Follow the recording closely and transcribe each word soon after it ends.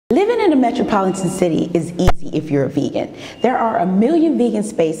Living in a metropolitan city is easy if you're a vegan. There are a million vegan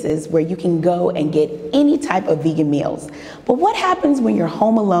spaces where you can go and get any type of vegan meals. But what happens when you're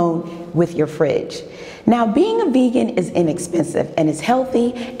home alone with your fridge? Now, being a vegan is inexpensive and it's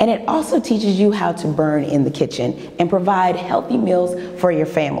healthy, and it also teaches you how to burn in the kitchen and provide healthy meals for your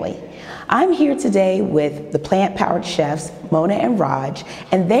family. I'm here today with the Plant-Powered Chefs, Mona and Raj,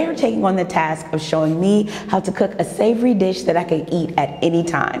 and they're taking on the task of showing me how to cook a savory dish that I can eat at any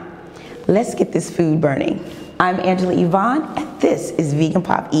time. Let's get this food burning. I'm Angela Yvonne, and this is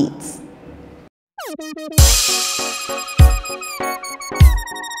VeganPopEats.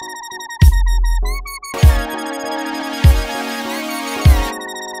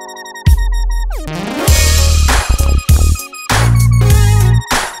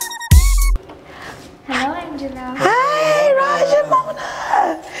 Hi, Raj and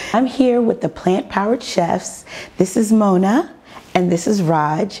Mona. I'm here with the Plant-Powered Chefs. This is Mona and this is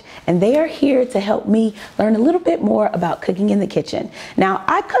Raj, and they are here to help me learn a little bit more about cooking in the kitchen. Now,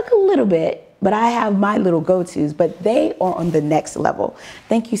 I cook a little bit, but I have my little go-tos, but they are on the next level.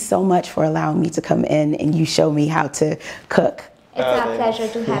 Thank you so much for allowing me to come in and you show me how to cook. It's our pleasure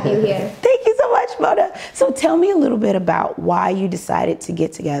to have you here. Thank you so much, Mona. So tell me a little bit about why you decided to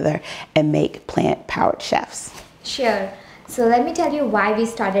get together and make Plant-Powered Chefs. Sure. So let me tell you why we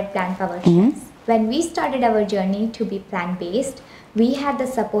started Plant-Powered Chefs. When we started our journey to be plant-based, we had the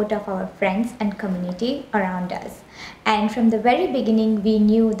support of our friends and community around us. And from the very beginning, we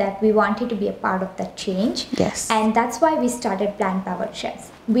knew that we wanted to be a part of that change. Yes. And that's why we started Plant-Powered Chefs.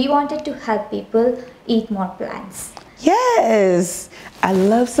 We wanted to help people eat more plants. Yes, I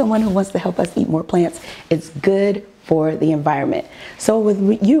love someone who wants to help us eat more plants. It's good for the environment. So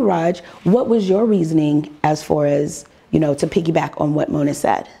with you, Raj, what was your reasoning as far as, to piggyback on what Mona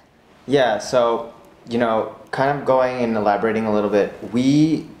said? Yeah, so, kind of going and elaborating a little bit,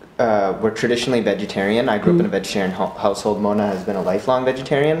 we were traditionally vegetarian. I grew up in a vegetarian household. Mona has been a lifelong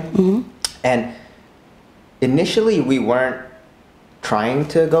vegetarian. And initially we weren't trying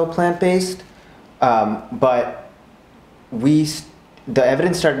to go plant-based, but the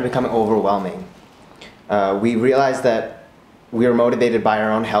evidence started becoming overwhelming. We realized that we were motivated by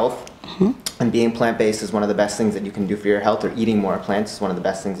our own health, and being plant-based is one of the best things that you can do for your health, or eating more plants is one of the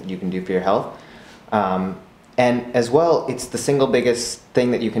best things that you can do for your health. And as well, it's the single biggest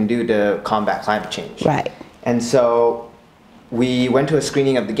thing that you can do to combat climate change. Right. And so we went to a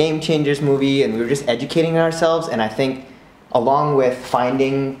screening of the Game Changers movie, and we were just educating ourselves, and I think along with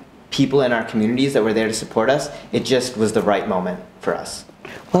finding people in our communities that were there to support us, it just was the right moment for us.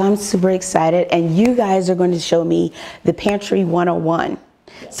 Well, I'm super excited, and you guys are going to show me the Pantry 101.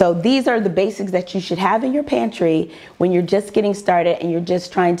 So these are the basics that you should have in your pantry when you're just getting started and you're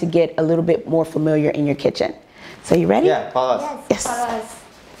just trying to get a little bit more familiar in your kitchen. So you ready? Yeah, follow us. Yes, follow us.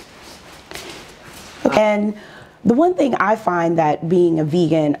 Okay. And the one thing I find that being a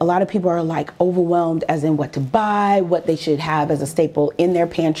vegan, a lot of people are like overwhelmed as in what to buy, what they should have as a staple in their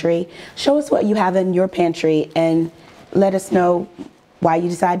pantry. Show us what you have in your pantry and let us know why you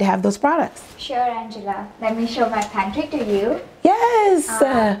decided to have those products. Sure, Angela. Let me show my pantry to you. Yes.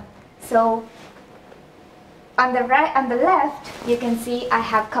 So on the left, you can see I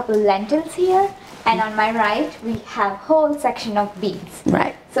have a couple lentils here, and on my right, we have whole section of beans.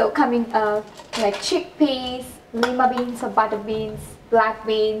 Right. So coming like chickpeas, lima beans or butter beans, black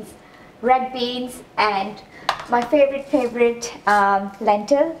beans, red beans, and my favorite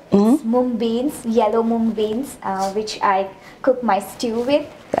lentil is mung beans, yellow mung beans, which I cook my stew with.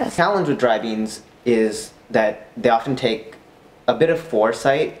 The challenge with dry beans is that they often take a bit of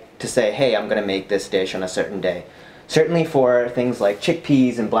foresight to say, hey, I'm going to make this dish on a certain day. Certainly for things like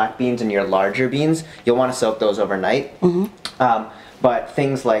chickpeas and black beans and your larger beans, you'll want to soak those overnight. But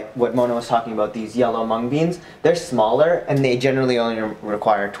things like what Mona was talking about, these yellow mung beans, they're smaller and they generally only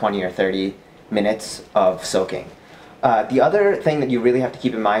require 20 or 30 minutes of soaking. The other thing that you really have to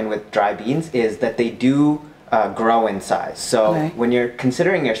keep in mind with dry beans is that they do grow in size. So when you're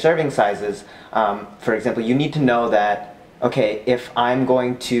considering your serving sizes, for example, you need to know that, okay, if I'm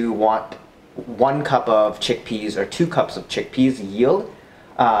going to want 1 cup of chickpeas or 2 cups of chickpeas yield,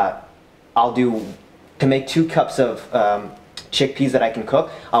 to make 2 cups of chickpeas that I can cook,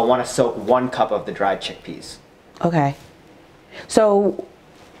 I'll want to soak 1 cup of the dried chickpeas. Okay. So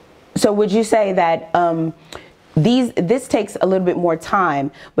would you say that this takes a little bit more time,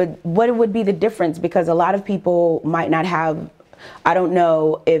 but what would be the difference? Because a lot of people might not have, I don't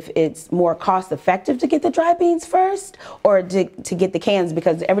know if it's more cost effective to get the dry beans first or to get the cans,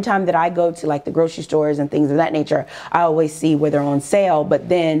 because every time that I go to like the grocery stores and things of that nature, I always see where they're on sale, but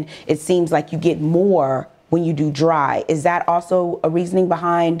then it seems like you get more when you do dry. Is that also a reasoning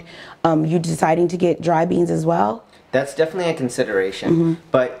behind you deciding to get dry beans as well? That's definitely a consideration.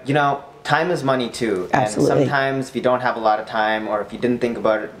 But, you know, time is money too. Absolutely. And sometimes if you don't have a lot of time or if you didn't think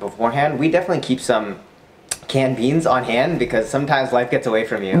about it beforehand, we definitely keep some canned beans on hand because sometimes life gets away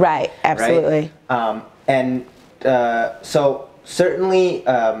from you. Right, absolutely. Right? So certainly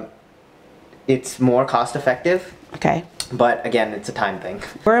it's more cost effective. Okay. But again, it's a time thing.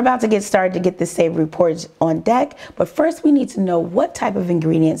 We're about to get started to get this savory porridge on deck, but first we need to know what type of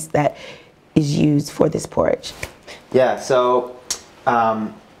ingredients that is used for this porridge. Yeah, so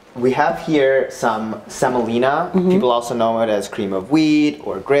we have here some semolina. People also know it as cream of wheat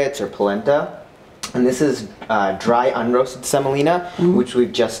or grits or polenta. And this is dry unroasted semolina, which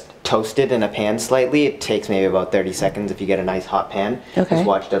we've just toasted in a pan slightly. It takes maybe about 30 seconds if you get a nice hot pan. Okay. Just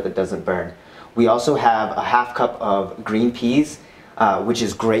watch that it doesn't burn. We also have a half cup of green peas, which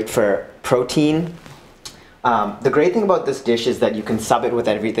is great for protein. The great thing about this dish is that you can sub it with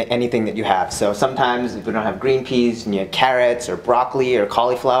anything that you have. So sometimes if we don't have green peas and you have carrots or broccoli or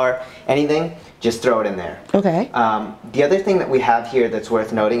cauliflower, anything, just throw it in there. Okay. The other thing that we have here that's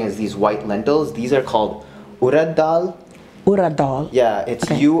worth noting is these white lentils. These are called urad dal. Urad dal. Yeah, it's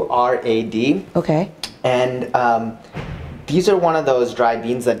Okay. U-R-A-D. Okay. And these are one of those dry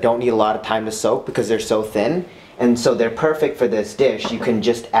beans that don't need a lot of time to soak because they're so thin. And so they're perfect for this dish. You can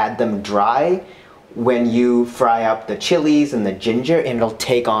just add them dry when you fry up the chilies and the ginger, and it'll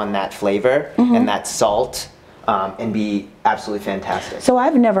take on that flavor and that salt and be absolutely fantastic. So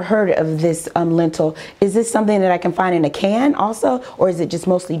I've never heard of this lentil. Is this something that I can find in a can also, or is it just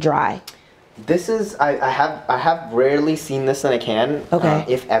mostly dry? This is, I have rarely seen this in a can, Okay.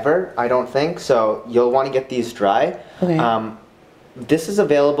 if ever, I don't think. So you'll want to get these dry. Okay. This is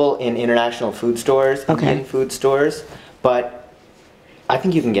available in international food stores, Okay. Indian food stores, but I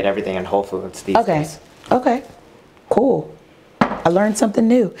think you can get everything in Whole Foods these Okay. days. Okay. Cool. I learned something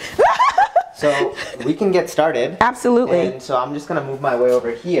new. So we can get started. Absolutely. And so I'm just gonna move my way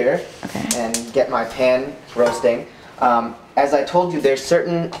over here Okay. and get my pan roasting. As I told you, there's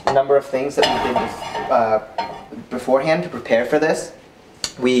certain number of things that we did beforehand to prepare for this.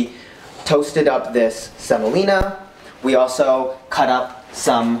 We toasted up this semolina. We also cut up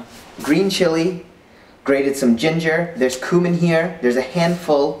some green chili, grated some ginger. There's cumin here. There's a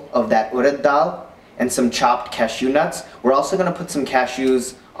handful of that urad dal and some chopped cashew nuts. We're also gonna put some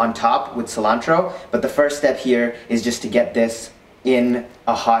cashews on top with cilantro, but the first step here is just to get this in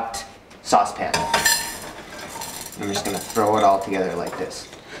a hot saucepan. I'm just gonna throw it all together like this.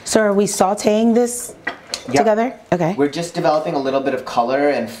 So are we sauteing this Yep. together? Okay. We're just developing a little bit of color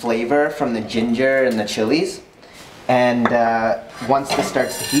and flavor from the ginger and the chilies. And once this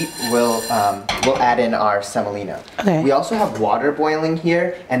starts to heat, we'll add in our semolina. Okay. We also have water boiling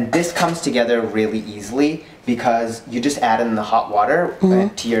here, and this comes together really easily because you just add in the hot water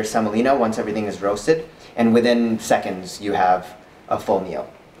to your semolina once everything is roasted, and within seconds you have a full meal.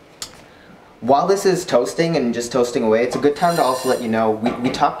 While this is toasting and just toasting away, it's a good time to also let you know, we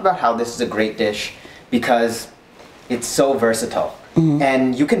talked about how this is a great dish because it's so versatile.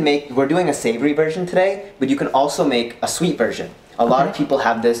 And you can make, we're doing a savory version today, but you can also make a sweet version. A lot of people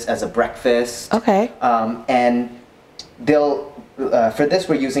have this as a breakfast. Okay. And they'll, for this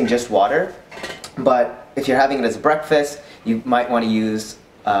we're using just water, but if you're having it as a breakfast, you might want to use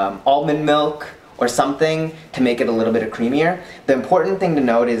almond milk or something to make it a little bit creamier. The important thing to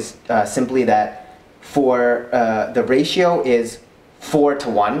note is simply that for the ratio is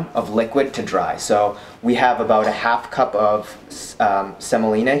 4:1 of liquid to dry. So we have about a half cup of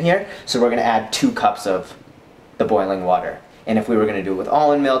semolina here, so we're going to add 2 cups of the boiling water. And if we were going to do it with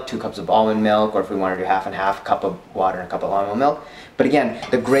almond milk, 2 cups of almond milk, or if we want to do half and half, cup of water and a cup of almond milk. But again,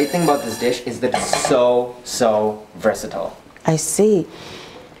 the great thing about this dish is that it's so versatile. I see.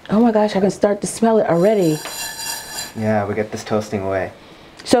 Oh my gosh, I can start to smell it already. Yeah, we get this toasting away.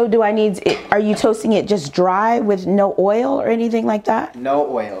 So do I need, are you toasting it just dry with no oil or anything like that? No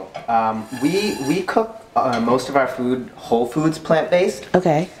oil. We cook most of our food Whole Foods plant-based.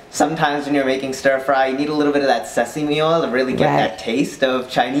 Okay. Sometimes when you're making stir fry, you need a little bit of that sesame oil to really get that taste of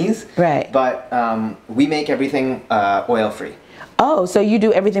Chinese. Right. But we make everything oil-free. Oh, so you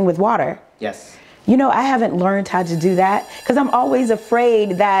do everything with water? Yes. You know, I haven't learned how to do that because I'm always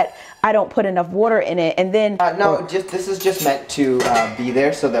afraid that I don't put enough water in it, and then No, this is just meant to be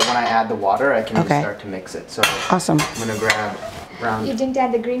there so that when I add the water, I can just Okay. start to mix it. So Awesome. I'm gonna grab round. You didn't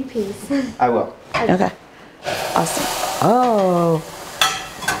add the green peas. I will. Okay. Awesome. Oh,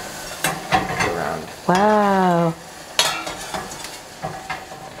 Go around. wow.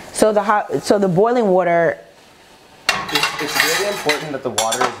 So the boiling water. It's really really important that the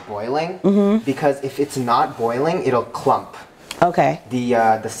water is boiling because if it's not boiling, it'll clump. Okay.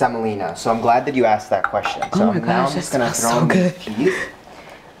 The semolina. So I'm glad that you asked that question. So Oh my now gosh, I'm just that gonna smells throw so in good. the cheese,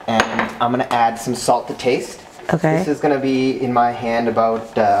 and I'm gonna add some salt to taste. Okay. This is gonna be in my hand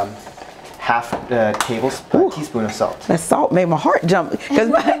about half a teaspoon of salt. That salt made my heart jump because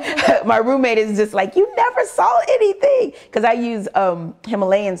my roommate is just like, you never salt anything, because I use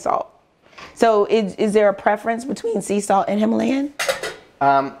Himalayan salt. So is there a preference between sea salt and Himalayan?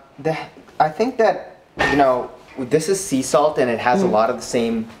 I think that, you know, this is sea salt and it has a lot of the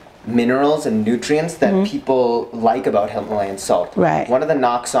same minerals and nutrients that people like about Himalayan salt. Right. One of the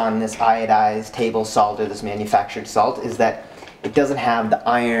knocks on this iodized table salt or this manufactured salt is that it doesn't have the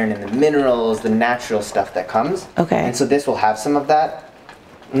iron and the minerals, the natural stuff that comes. Okay. And so this will have some of that.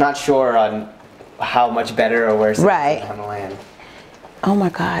 I'm not sure on how much better or worse it is than Himalayan. Oh my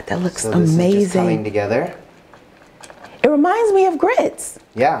God, that looks So this amazing. is just coming together. It reminds me of grits.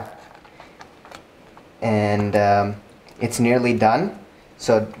 Yeah. And it's nearly done.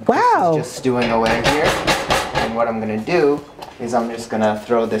 So Wow. this is just stewing away here. And what I'm gonna do is I'm just gonna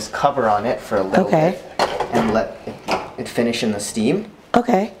throw this cover on it for a little bit and let it finish in the steam.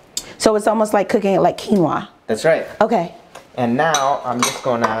 Okay. So it's almost like cooking it like quinoa. That's right. Okay. And now I'm just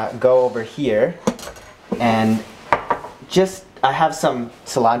gonna go over here and I have some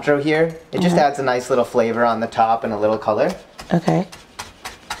cilantro here. It just adds a nice little flavor on the top and a little color. Okay.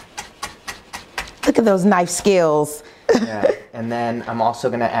 Look at those knife skills. Yeah. And then I'm also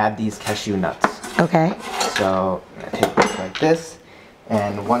gonna add these cashew nuts. Okay. So I'm gonna take this like this,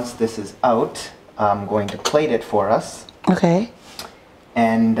 and once this is out, I'm going to plate it for us. Okay.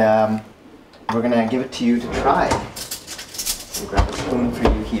 And we're gonna give it to you to try. We'll grab a spoon for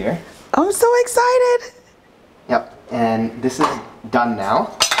you here. I'm so excited. Yep, and this is done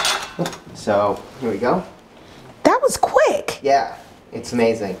now. So here we go. That was quick. Yeah, it's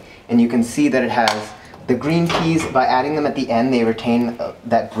amazing. And you can see that it has the green peas. By adding them at the end, they retain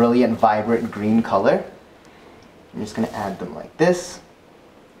that brilliant, vibrant green color. I'm just gonna add them like this.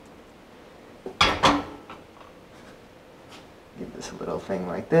 Give this a little thing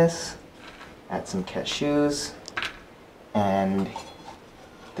like this. Add some cashews. And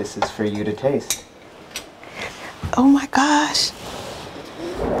this is for you to taste. Oh my gosh.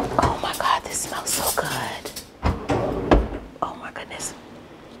 Oh my God, this smells so good. Oh my goodness.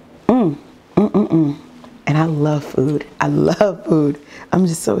 And I love food. I love food. I'm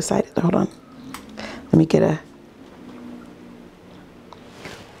just so excited. Hold on. Let me get a.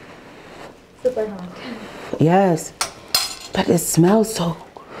 Super hot. Yes. But it smells so.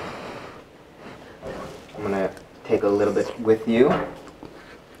 I'm gonna take a little bit with you.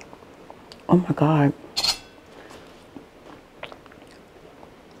 Oh my God.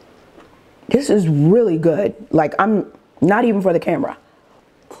 This is really good. Like, I'm not even for the camera.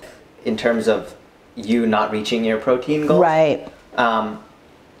 In terms of you not reaching your protein goals. Right.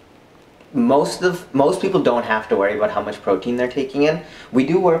 Most people don't have to worry about how much protein they're taking in. We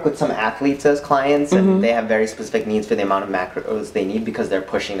do work with some athletes as clients, and they have very specific needs for the amount of macros they need because they're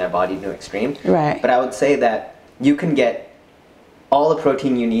pushing their body to an extreme. Right. But I would say that you can get all the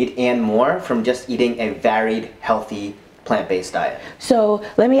protein you need and more from just eating a varied, healthy, plant-based diet. So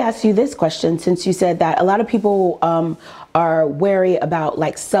let me ask you this question, since you said that a lot of people are wary about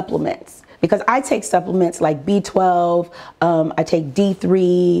like supplements. Because I take supplements like B12, I take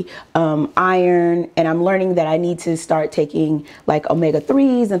D3, iron, and I'm learning that I need to start taking like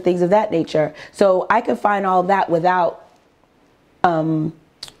omega-3s and things of that nature. So I can find all that without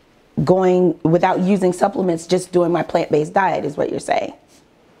without using supplements, just doing my plant-based diet is what you're saying.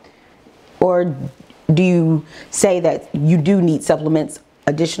 Or do you say that you do need supplements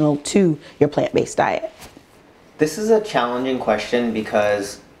additional to your plant-based diet? This is a challenging question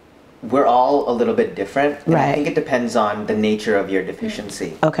because we're all a little bit different. And I think it depends on the nature of your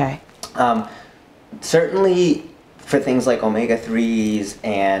deficiency. Okay. Certainly for things like omega-3s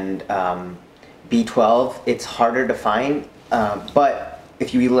and B12, it's harder to find. But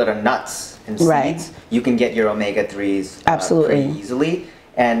if you eat a lot of nuts and seeds, you can get your omega-3s pretty easily.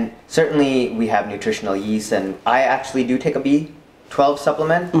 And certainly we have nutritional yeast, and I actually do take a B12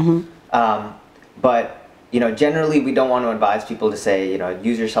 supplement. But you know, generally we don't want to advise people to say, you know,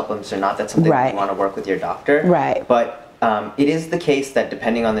 use your supplements or not. That's something you want to work with your doctor. But it is the case that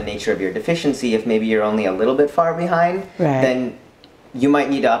depending on the nature of your deficiency, if maybe you're only a little bit far behind, then you might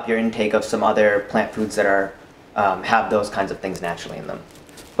need to up your intake of some other plant foods that are have those kinds of things naturally in them.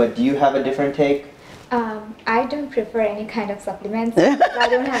 But do you have a different take? I don't prefer any kind of supplements. I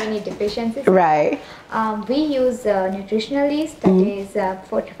don't have any deficiencies. Right. We use nutritional yeast that is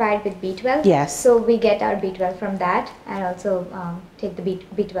fortified with B12. Yes. So we get our B12 from that, and also take the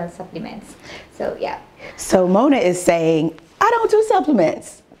B12 supplements. So yeah. So Mona is saying, I don't do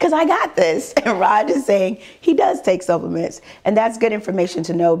supplements because I got this. And Raj is saying he does take supplements. And that's good information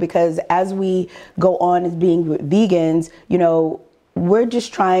to know, because as we go on as being vegans, you know, we're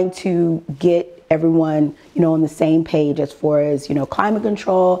just trying to get everyone, you know, on the same page as far as, you know, climate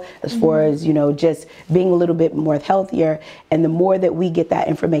control, as far as, you know, just being a little bit more healthier. And the more that we get that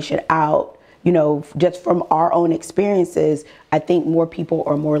information out, you know, just from our own experiences, I think more people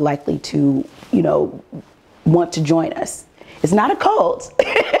are more likely to, you know, want to join us. It's not a cult.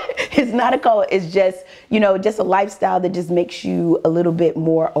 It's not a cult. It's just, you know, just a lifestyle that just makes you a little bit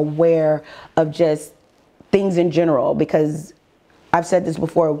more aware of just things in general, because I've said this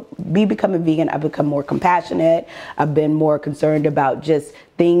before, me becoming vegan, I've become more compassionate. I've been more concerned about just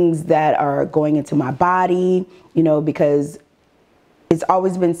things that are going into my body, you know, because it's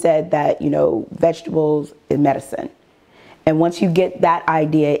always been said that, you know, vegetables is medicine. And once you get that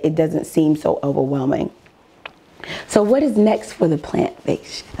idea, it doesn't seem so overwhelming. So what is next for the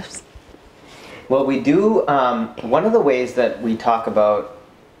plant-based chefs? Well, we do, one of the ways that we talk about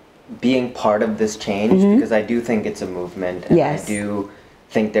being part of this change, because I do think it's a movement, and I do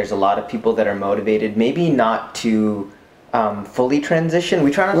think there's a lot of people that are motivated, maybe not to fully transition.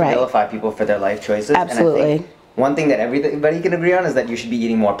 We try not to vilify people for their life choices. Absolutely. And I think one thing that everybody can agree on is that you should be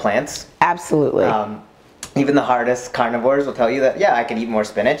eating more plants. Absolutely. Even the hardest carnivores will tell you that, yeah, I can eat more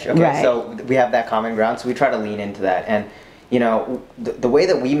spinach. Okay, so we have that common ground, so we try to lean into that. And, you know, the way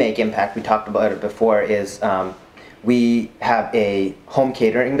that we make impact, we talked about it before, is we have a home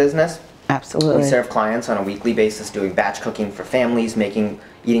catering business. Absolutely. We serve clients on a weekly basis doing batch cooking for families, making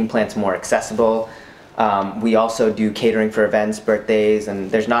eating plants more accessible. We also do catering for events, birthdays, and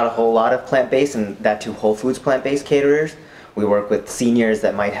there's not a whole lot of plant-based, and that too Whole Foods plant-based caterers. We work with seniors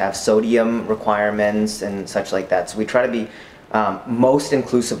that might have sodium requirements and such like that. So we try to be most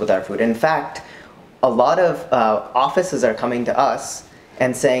inclusive with our food. In fact, a lot of offices are coming to us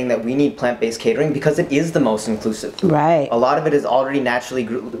and saying that we need plant-based catering because it is the most inclusive food. Right. A lot of it is already naturally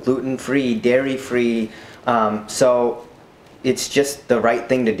gluten-free, dairy-free, so it's just the right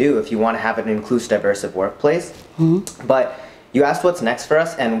thing to do if you want to have an inclusive, diverse workplace. But you asked what's next for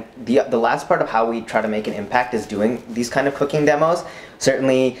us, and the last part of how we try to make an impact is doing these kind of cooking demos.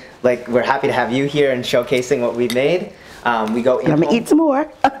 Certainly, like, we're happy to have you here and showcasing what we've made. We go in. I'm gonna eat some more.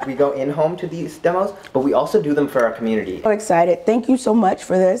 We go in home to these demos, but we also do them for our community. So excited. Thank you so much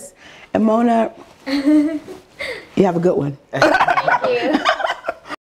for this. And Mona, you have a good one. Thank you.